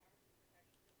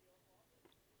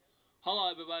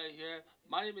Hello, everybody here.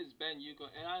 My name is Ben Yuko,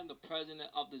 and I am the president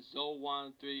of the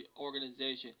Zo13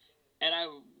 organization. And I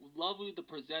would love to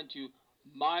present you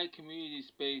my community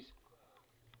space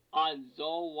on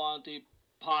Zo13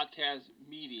 podcast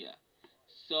media.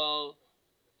 So,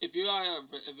 if you are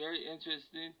very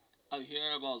interested of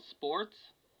hearing about sports,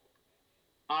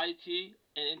 IT,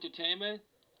 and entertainment,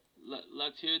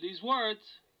 let's hear these words.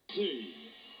 See,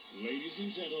 ladies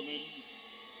and gentlemen,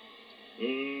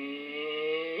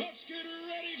 let's get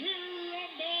ready to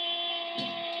rumble!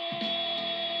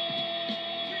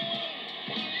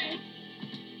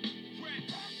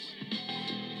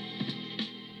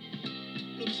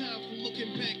 No time for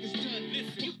looking back, it's done.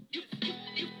 Listen,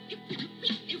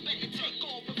 you better take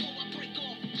off before I break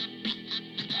off.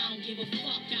 I don't give a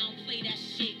fuck, I don't play that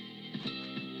shit.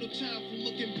 No time for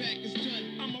looking back, it's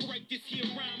done. I'ma write this here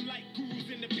rhyme like gurus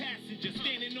in the passenger.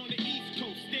 Standing on the east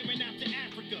coast, staring out to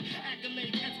Africa.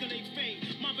 Accolades, escalate fame.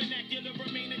 My vernacular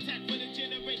remain intact for the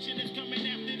generation that's coming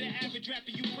after the average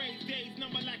rapper. You praise days,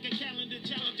 number like a calendar.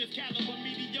 Challengers caliber,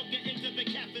 mediocre into the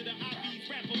catheter. IVs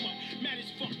wrap 'em up. Mad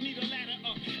as fuck, need a ladder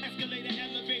up. Escalator,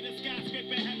 elevator,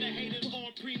 skyscraper, hella haters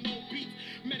on primo beats.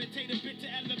 Meditate a bit to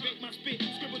elevate my spit.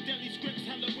 Scribble deli scripts,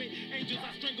 hella with angels.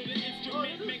 I strangle the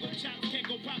instrument. Mango chops can't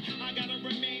go pop. I gotta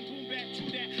remain boom back, true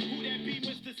that. Who that be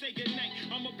was to say goodnight.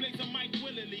 I'ma blaze a mic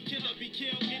willily. Killer be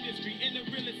killed industry. In the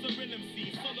realest of real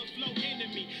MCs. Full of flow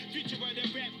enemy. Future of the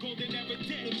rap golden era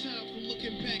dead. No time for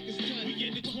looking back, it's done. We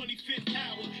in the 25th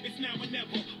hour. It's now or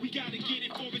never. We gotta get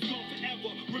it for it's gone forever.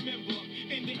 Remember,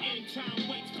 in the end time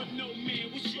waits for no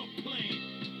man. What's your plan?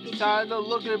 No Time to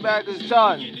looking back is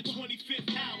done. We in the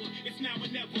 25th hour. It's now or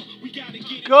never. We gotta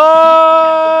get it.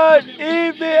 Good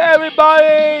evening,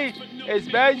 everybody. It's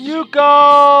Ben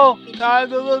Yuko. Time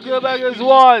to look back as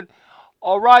one.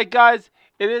 All right, guys.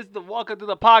 It is the welcome to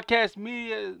the podcast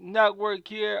media network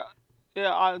here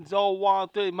on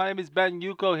Zo13. My name is Ben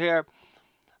Yuko here.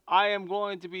 I am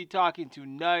going to be talking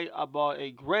tonight about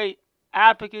a great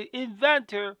African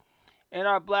inventor in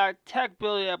our Black Tech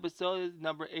Billion episode. Is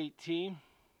number 18.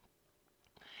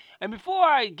 And before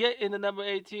I get into number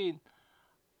 18,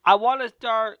 I want to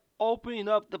start opening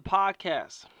up the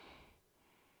podcast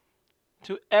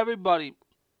to everybody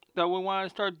that we want to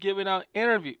start giving out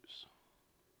interviews.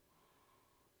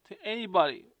 To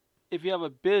anybody, if you have a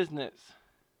business,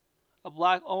 a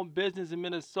black owned business in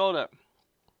Minnesota,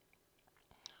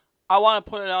 I want to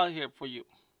put it out here for you.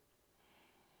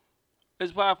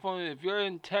 This platform, if you're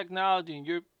in technology and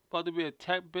you're about to be a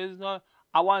tech business owner,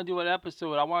 I want to do an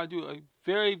episode. I want to do a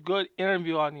very good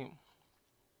interview on you.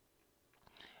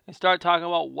 And start talking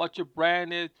about what your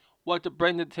brand is, what to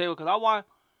bring to the table. Because I want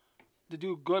to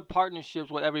do good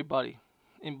partnerships with everybody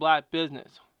in black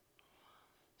business.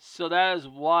 So that is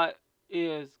what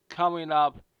is coming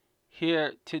up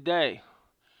here today.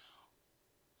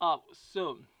 Up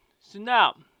soon. So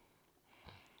now,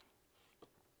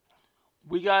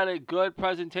 we got a good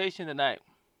presentation tonight.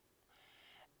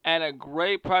 And a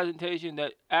great presentation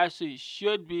that actually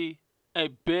should be a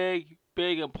big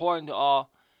important to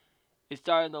all is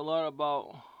starting to learn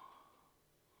about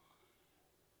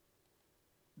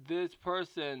this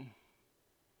person,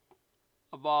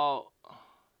 about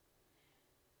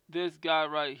this guy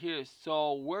right here.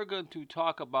 So we're going to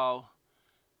talk about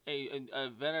a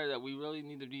vendor that we really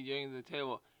need to be bringing to the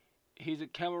table. He's a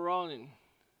Cameroonian.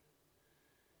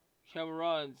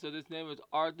 So this name is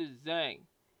Arthur Zhang.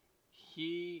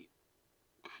 He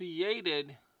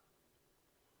created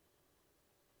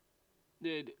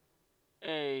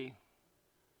a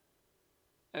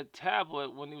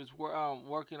tablet when he was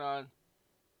working on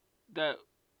that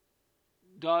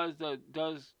does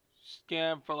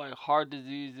scan for like heart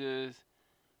diseases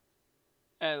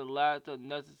and lacks the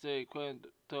necessary equipment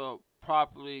to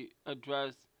properly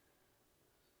address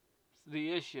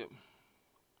the issue.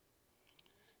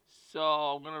 So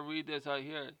I'm gonna read this right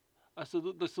here.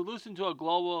 The solution to a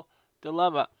global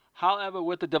dilemma. However,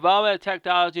 with the development of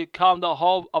technology comes the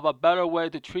hope of a better way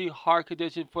to treat heart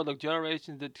conditions for the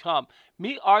generations to come.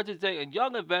 Meet Arthur Zhang, a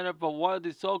young inventor from one of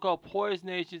the so-called poorest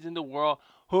nations in the world,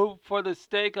 who, for the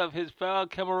sake of his fellow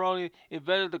Cameroonian,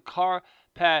 invented the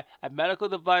CarPad, a medical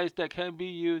device that can be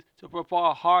used to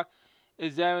perform heart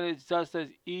examinations such as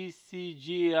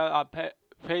ECG on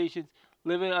patients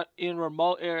living in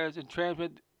remote areas and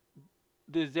transmit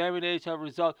the examination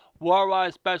results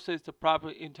worldwide specialists to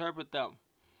properly interpret them.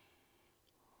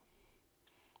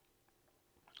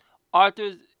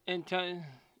 Arthur's invention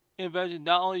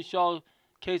not only shows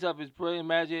case of his brilliant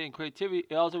imagination and creativity,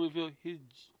 it also reveals his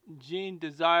genuine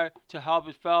desire to help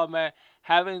his fellow man.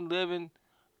 Having lived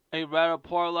a rather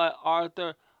poor life,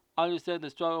 Arthur understand the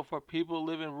struggle for people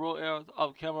living in rural areas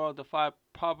of Cameroon to find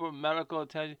proper medical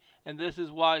attention, and this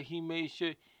is why he made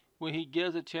sure when he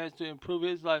gives a chance to improve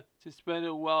his life to spend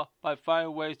it well by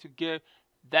finding ways to give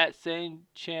that same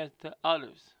chance to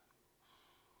others.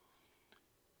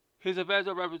 His events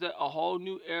represent a whole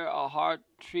new era of heart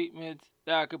treatments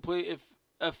that are completely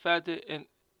effective and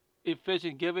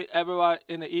efficient, giving everyone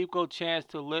an equal chance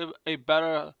to live a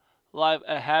better life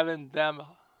and having them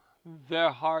their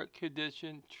heart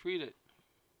condition treated.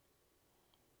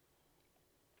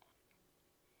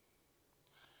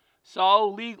 So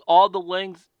I'll leave all the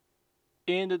links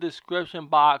in the description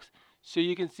box so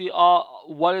you can see all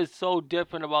what is so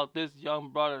different about this young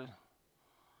brother.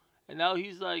 And now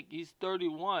he's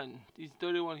 31. He's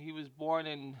 31. He was born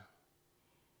in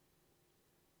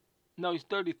no, he's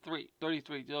 33.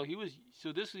 33. So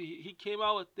he came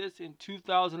out with this in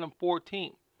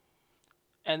 2014.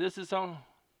 And this is some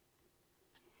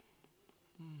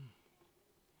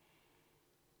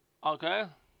okay.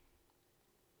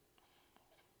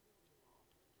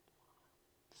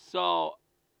 So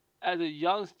as a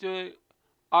young student,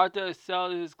 Arthur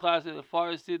excelled in his class and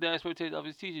far exceeded the expectations of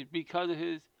his teachers. Because of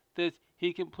his this,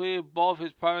 he completed both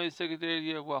his primary and secondary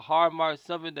year with hard marks,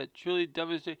 something that truly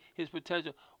demonstrated his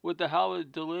potential. With the help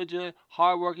of diligent,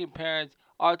 hard-working parents,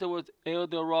 Arthur was able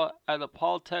to enroll at the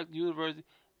Polytechnic University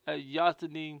at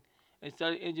Yasounding and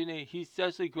study engineering. He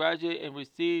successfully graduated and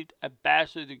received a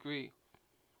bachelor's degree.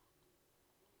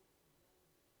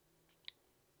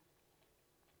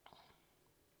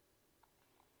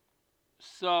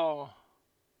 So,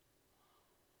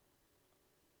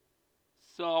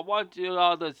 so I want you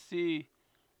all to see.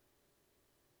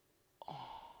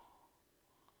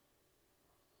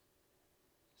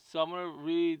 So I'm gonna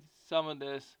read some of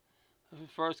this. The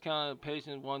first kind of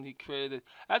patient one he created.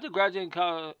 After graduating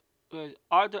college,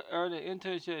 Arthur earned an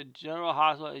internship at General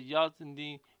Hospital at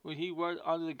Yaoundé, where he worked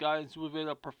under the guidance and supervision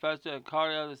of Professor and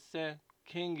cardiologist Saint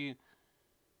King.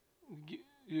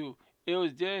 It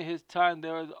was during his time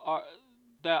that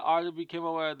Arthur became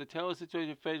aware of the terrible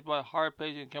situation faced by heart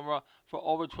patients in Cameroon. For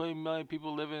over 20 million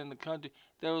people living in the country,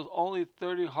 there was only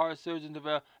 30 heart surgeons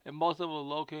available, and most of them were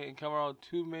located in Cameroon's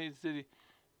two main cities,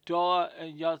 Douala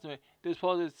and Yaoundé. This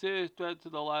poses a serious threat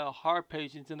to the life of heart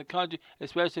patients in the country,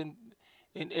 especially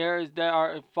in areas that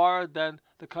are far than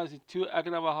the country's two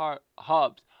economic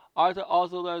hubs. Arthur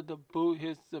also learned to boot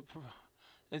his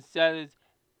incentives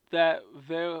that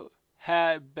there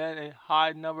had been a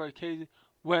high number of cases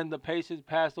when the patients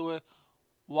passed away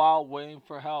while waiting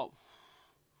for help.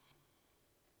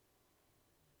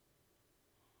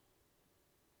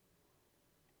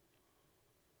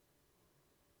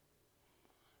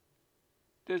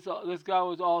 This guy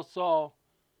was also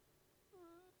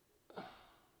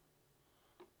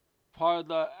part of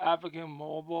the African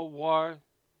Mobile War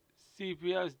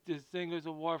CPS Distinguished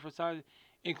Award for Science,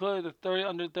 including the 30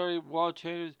 under 30 World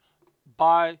Changers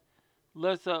by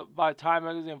Lissa by Time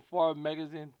Magazine, Forbes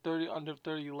Magazine, 30 under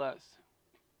 30 list.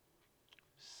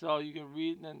 So you can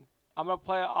read, and I'm gonna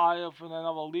play an audio from then.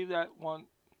 I'm gonna leave that one.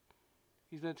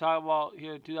 He's gonna talk about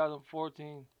here in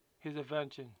 2014 his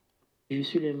invention. Je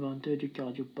suis l'inventeur du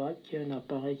cardiopathe, qui est un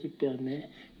appareil qui permet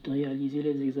de réaliser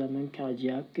les examens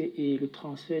cardiaques et le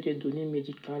transfert des données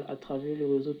médicales à travers le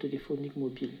réseau téléphonique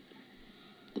mobile.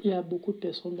 Il y a beaucoup de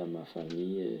personnes dans ma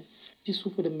famille qui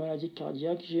souffrent de maladies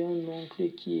cardiaques. J'ai un oncle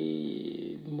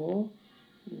qui est mort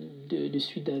de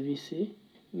suite d'AVC.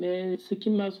 Mais ce qui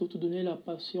m'a surtout donné la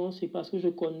passion, c'est parce que je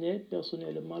connais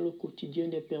personnellement le quotidien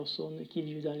des personnes qui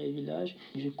vivent dans les villages.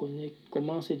 Je connais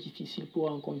comment c'est difficile pour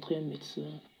rencontrer un médecin.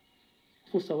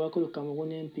 Il faut savoir que le Cameroun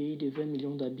est un pays de 20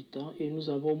 millions d'habitants et nous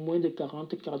avons moins de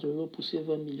 40 cardiologues pour ces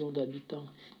 20 millions d'habitants.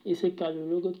 Et ces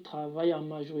cardiologues travaillent en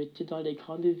majorité dans les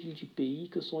grandes villes du pays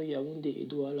que sont Yaoundé et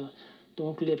Douala.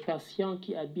 Donc les patients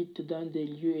qui habitent dans des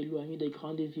lieux éloignés des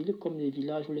grandes villes comme les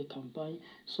villages ou les campagnes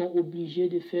sont obligés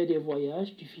de faire des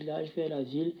voyages du village vers la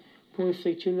ville pour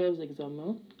effectuer leurs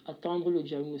examens, attendre le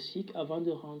diagnostic avant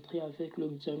de rentrer avec le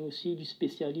diagnostic du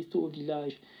spécialiste au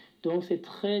village. Donc c'est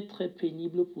très très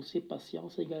pénible pour ces patients,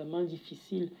 c'est également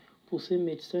difficile pour ces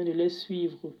médecins de les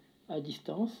suivre à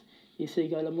distance et c'est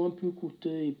également plus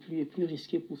coûteux et plus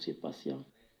risqué pour ces patients.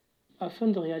 Afin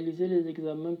de réaliser les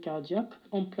examens cardiaques,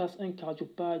 on place un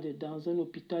cardiopathe dans un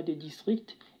hôpital de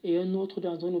district et un autre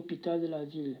dans un hôpital de la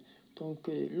ville. Donc,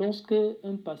 lorsque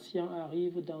un patient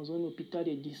arrive dans un hôpital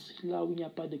de district, là où il n'y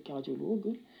a pas de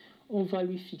cardiologue, on va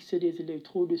lui fixer des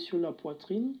électrodes sur la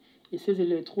poitrine et ces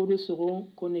électrodes seront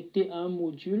connectées à un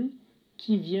module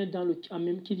qui vient dans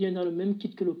le même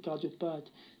kit que le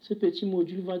cardiopathe. Ce petit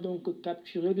module va donc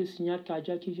capturer le signal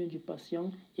cardiaque qui vient du patient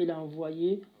et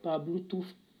l'envoyer par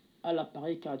Bluetooth à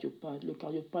l'appareil cardiopathe. Le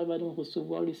cardiopathe va donc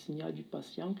recevoir le signal du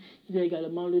patient. Il va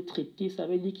également le traiter. Ça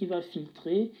veut dire qu'il va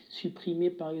filtrer, supprimer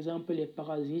par exemple les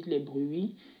parasites, les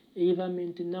bruits. Et il va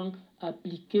maintenant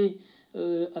appliquer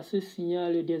à ce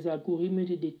signal des algorithmes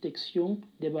de détection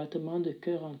des battements de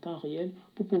cœur en temps réel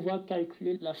pour pouvoir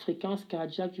calculer la fréquence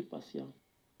cardiaque du patient.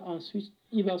 Ensuite,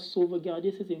 il va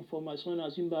sauvegarder ces informations dans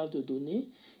une base de données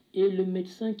et le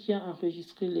médecin qui a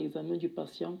enregistré l'examen du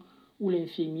patient ou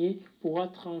l'infirmier pourra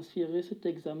transférer cet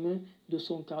examen de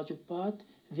son cardiopathe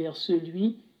vers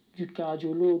celui du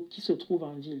cardiologue qui se trouve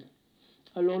en ville.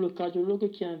 Alors le cardiologue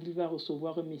qui est en ville va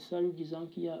recevoir un message lui disant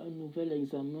qu'il y a un nouvel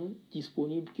examen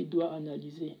disponible qu'il doit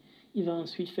analyser. Il va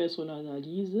ensuite faire son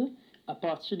analyse à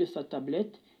partir de sa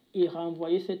tablette et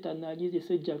renvoyer cette analyse et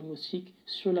ce diagnostic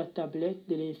sur la tablette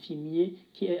de l'infirmier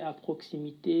qui est à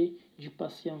proximité du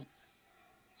patient.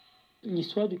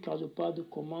 L'histoire du cardiopathe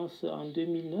commence en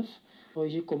 2009.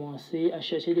 J'ai commencé à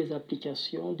chercher des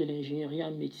applications de l'ingénierie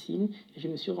en médecine et je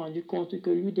me suis rendu compte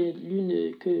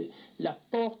que la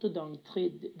porte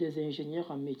d'entrée des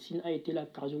ingénieurs en médecine a été la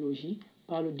cardiologie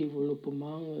par le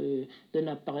développement d'un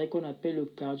appareil qu'on appelle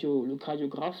le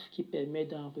cardiographe qui permet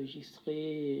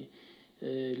d'enregistrer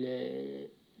les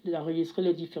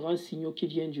différents signaux qui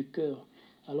viennent du cœur.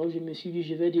 Alors je me suis dit,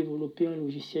 je vais développer un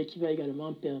logiciel qui va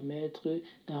également permettre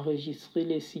d'enregistrer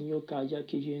les signaux cardiaques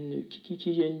qui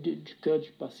viennent du cœur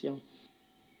du patient.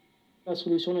 La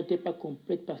solution n'était pas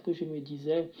complète parce que je me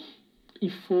disais, il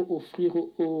faut offrir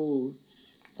aux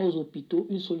hôpitaux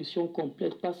une solution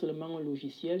complète, pas seulement un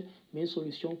logiciel, mais une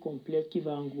solution complète qui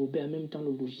va englober en même temps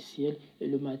le logiciel et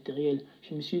le matériel.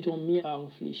 Je me suis donc mis à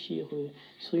réfléchir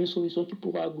sur une solution qui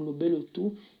pourra englober le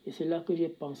tout et c'est là que j'ai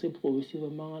pensé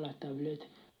progressivement à la tablette.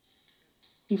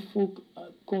 Il faut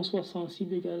qu'on soit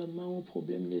sensible également aux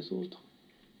problèmes des autres.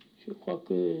 Je crois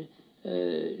que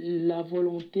la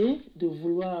volonté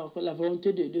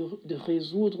de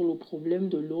résoudre le problème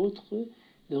de l'autre,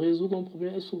 de résoudre un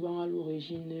problème est souvent à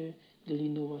l'origine de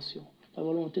l'innovation. La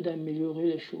volonté d'améliorer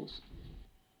les choses.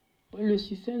 Le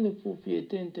système de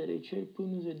propriété intellectuelle peut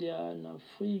nous aider en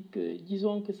Afrique.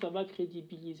 Disons que ça va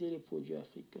crédibiliser les produits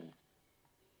africains.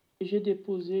 J'ai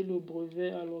déposé le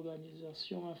brevet à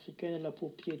l'Organisation africaine de la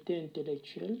propriété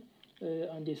intellectuelle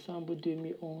en décembre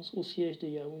 2011 au siège de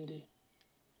Yaoundé.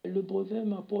 Le brevet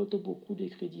m'apporte beaucoup de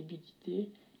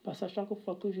crédibilité parce qu'à chaque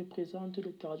fois que je présente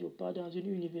le cardiopathe dans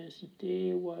une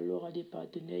université ou alors à des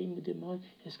partenaires, ils me demandent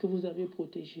est-ce que vous avez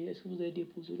protégé, est-ce que vous avez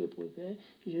déposé le brevet.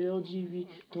 Je leur dis oui.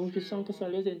 Donc je sens que ça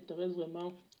les intéresse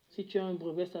vraiment. Si tu as un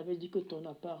brevet, ça veut dire que ton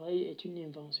appareil est une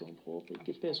invention propre et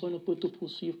que personne ne peut te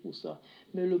poursuivre pour ça.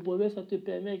 Mais le brevet, ça te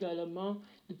permet également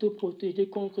de te protéger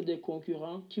contre des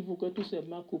concurrents qui voudraient tout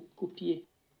simplement copier.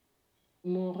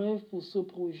 Mon rêve pour ce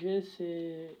projet,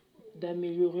 c'est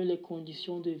d'améliorer les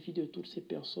conditions de vie de toutes ces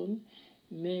personnes,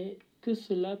 mais que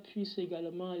cela puisse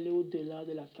également aller au-delà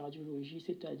de la cardiologie,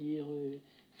 c'est-à-dire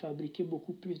fabriquer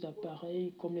beaucoup plus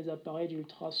d'appareils, comme les appareils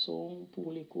d'ultrasons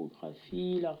pour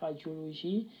l'échographie, la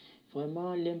radiologie,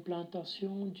 vraiment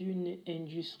l'implantation d'une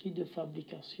industrie de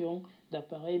fabrication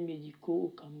d'appareils médicaux au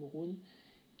Cameroun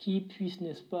qui puisse,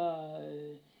 n'est-ce pas,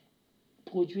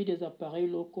 produire des appareils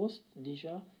low cost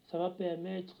déjà. Ça va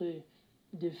permettre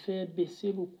de faire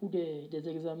baisser le coût des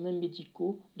examens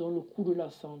médicaux, dont le coût de la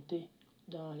santé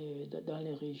dans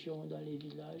les régions, dans les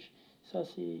villages. Ça,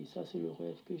 c'est le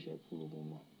rêve que j'ai pour le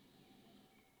moment.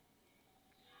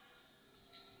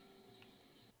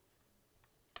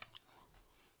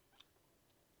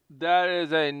 That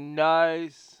is a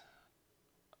nice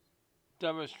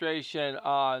demonstration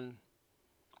on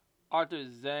Arthur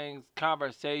Zhang's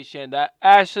conversation that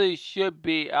actually should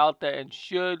be out there and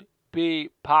should be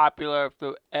popular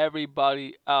for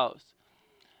everybody else.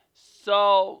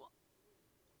 So,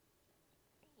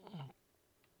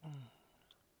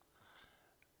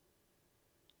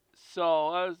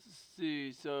 let's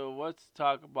see. So let's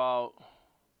talk about.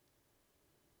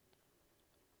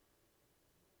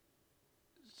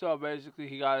 So basically,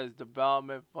 he got his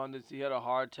development funded. So he had a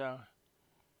hard time.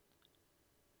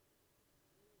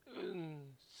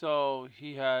 So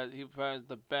he went to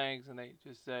the banks and they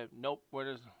just said, nope,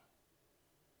 we're just.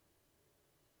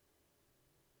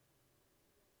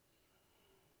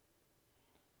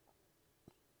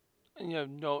 And you have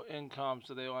no income,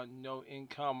 so they want no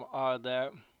income out of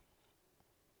that.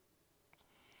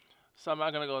 So I'm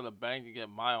not gonna go to the bank to get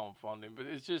my own funding, but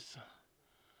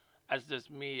that's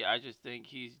just me. I just think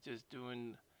he's just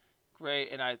doing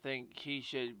great, and I think he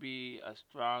should be a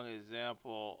strong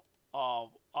example of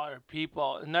other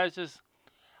people. And that's just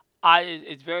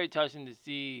it's very touching to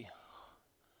see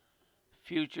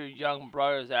future young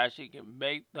brothers actually can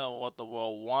make them what the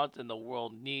world wants and the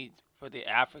world needs for the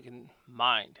African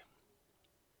mind.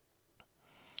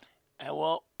 And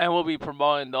we'll be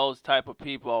promoting those type of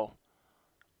people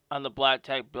on the Black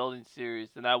Tech Building series,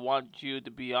 and I want you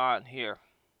to be on here.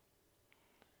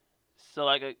 So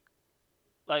like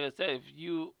I said, if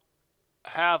you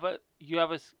have a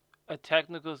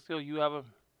technical skill, you have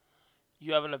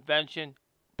an invention,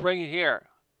 bring it here.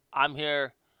 I'm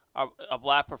here, a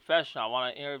black professional. I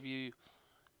want to interview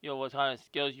you, what kind of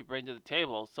skills you bring to the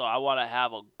table. So I want to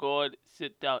have a good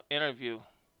sit down interview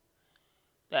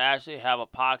that actually have a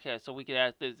podcast, so we can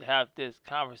have this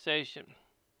conversation.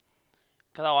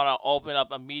 Because I want to open up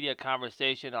a media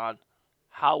conversation on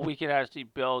how we can actually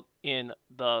build in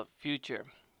the future.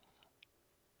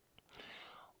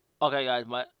 Okay, guys,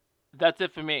 that's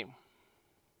it for me.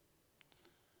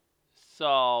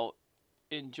 So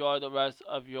enjoy the rest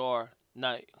of your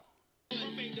night.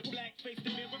 Fade the black, face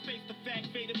the mirror, face the fact,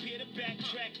 fade appear to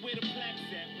backtrack where the plaques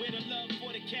at, where the love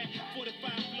for the cat, 45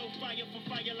 flow, fire for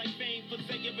fire like fame, for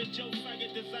Zaire and Joe,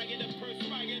 fire, desire to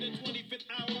perspire, the 25th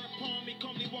hour upon me,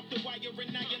 calmly walk the wire,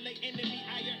 annihilate enemy,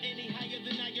 higher, any higher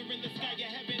than higher in the sky of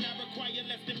heaven, I require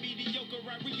less than mediocre,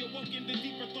 I reawoke in the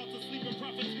deeper thoughts of sleeping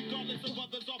prophets, regardless of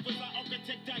others' offers, I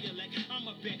architect dialect,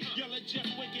 I'm a bet, y'all are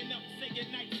just waking up, say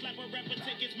goodnight, slap a rapper,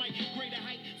 take his mic, greater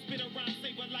height, spit a rhyme,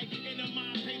 save a life, in a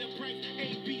mind, pay the price, A,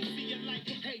 B, C, alike.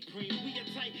 Hey, Preem, we are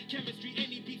tight. Chemistry,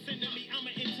 any beat sending me.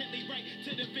 I'ma intently right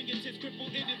to the fingertips, cripple.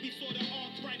 It'll be sort of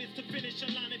arthritis to finish a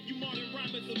line. If you modern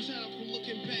rhymers, no time for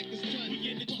looking back. It's done. We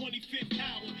in the 25th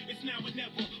hour. It's now or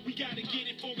never. We gotta get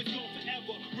it for it's gone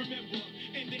forever. Remember,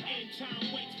 in the end, time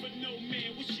waits for no man.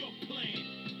 What's your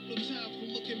plan? No time for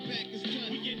looking back. It's done.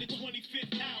 We in the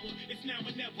 25th hour. It's now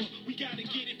or never. We gotta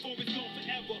get it for it's gone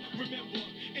forever. Remember,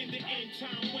 in the end,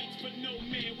 time waits for no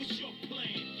man. What's your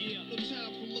plan? Yeah, no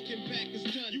time for looking back, it's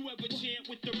done. You ever chant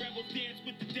with the rebels, dance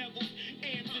with the devils,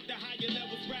 ants at the higher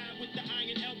levels, ride with the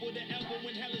iron elbow to elbow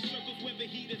when hell is circles where the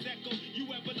heat is echo. You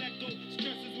ever let go,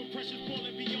 stresses when pressure's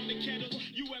falling beyond the kettles.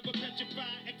 You ever petrify,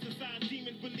 exercise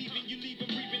demons, believing you leave them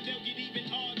breathing, they'll get even.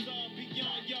 Odds are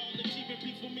beyond y'all, achieving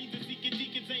peaceful means and seeking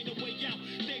deacons ain't a way out.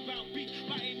 They bout beat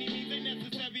by any means ain't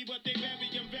necessary, but they very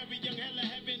young, hella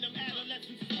heaven, them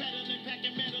adolescents peddling,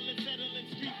 packing metal and settling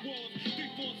street walls.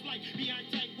 3/4 life behind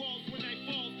tight walls when I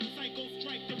fall. Psycho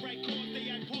strike the right cause,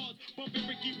 they I pause. Bumping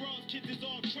Ricky Ross, kids is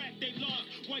all track, they lost.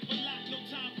 Wipe a lot, no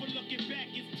time for looking back,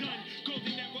 it's done.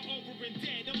 Golden era over and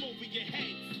dead, I'm over your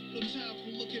heads. No time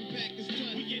for looking back, it's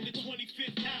done. We in the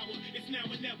 25th hour, it's now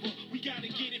or never. We gotta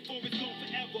get it for it's gone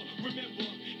forever. Remember,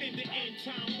 in the end,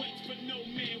 time waits for no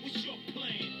man. What's your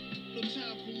plan? No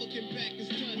time for looking back,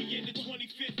 it's done. We in the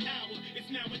 25th hour,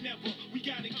 it's now or never. We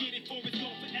gotta get it for it's